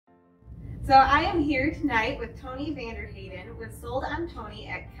So I am here tonight with Toni Vanderhayden with Sold On Toni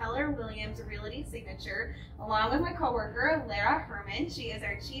at Keller Williams Realty Signature, along with my coworker, Lara Herman. She is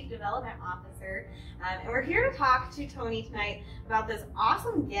our Chief Development Officer. And we're here to talk to Toni tonight about this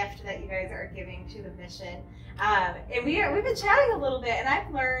awesome gift that you guys are giving to the mission. And we've been chatting a little bit, and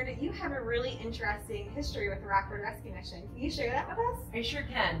I've learned you have a really interesting history with the Rockford Rescue Mission. Can you share that with us? I sure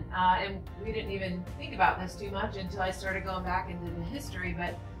can. And we didn't even think about this too much until I started going back into the history,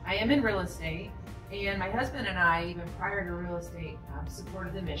 but I am in real estate, and my husband and I, even prior to real estate,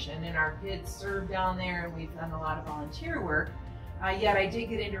 supported the mission, and our kids served down there, and we've done a lot of volunteer work. Yet I did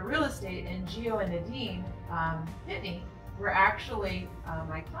get into real estate, and Gio and Nadine Pitney were actually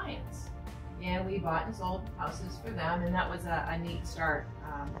my clients. And we bought and sold houses for them, and that was a neat start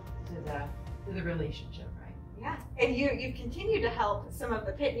to the relationship, right? Yeah, and you've continued to help some of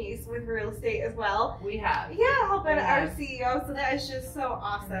the Pitneys with real estate as well. We have. Yeah, helping our CEO, so that is just so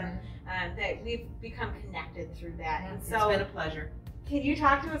awesome that we've become connected through that. Yeah, and so so it's been a pleasure. Can you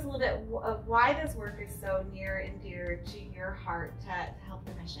talk to us a little bit of why this work is so near and dear to your heart to help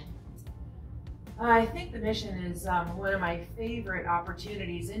the mission? I think the mission is one of my favorite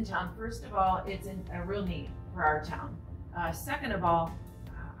opportunities in town. First of all, it's a real need for our town. Second of all,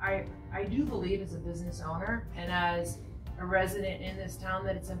 I do believe as a business owner and as a resident in this town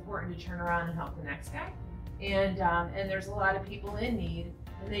that it's important to turn around and help the next guy. And there's a lot of people in need,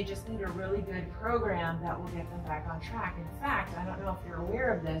 and they just need a really good program that will get them back on track. In fact, I don't know if you're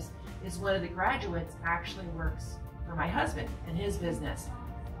aware of this, is one of the graduates actually works for my husband and his business.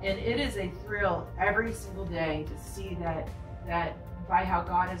 And it is a thrill every single day to see that by how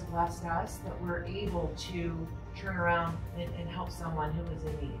God has blessed us, that we're able to turn around and help someone who is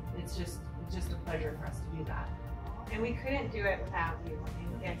in need. It's just a pleasure for us to do that. And we couldn't do it without you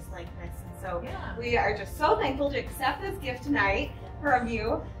and gifts like this. And so yeah, we are just so thankful to accept this gift tonight from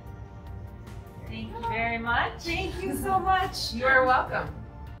you. Thank you very much. Thank you so much. You are welcome.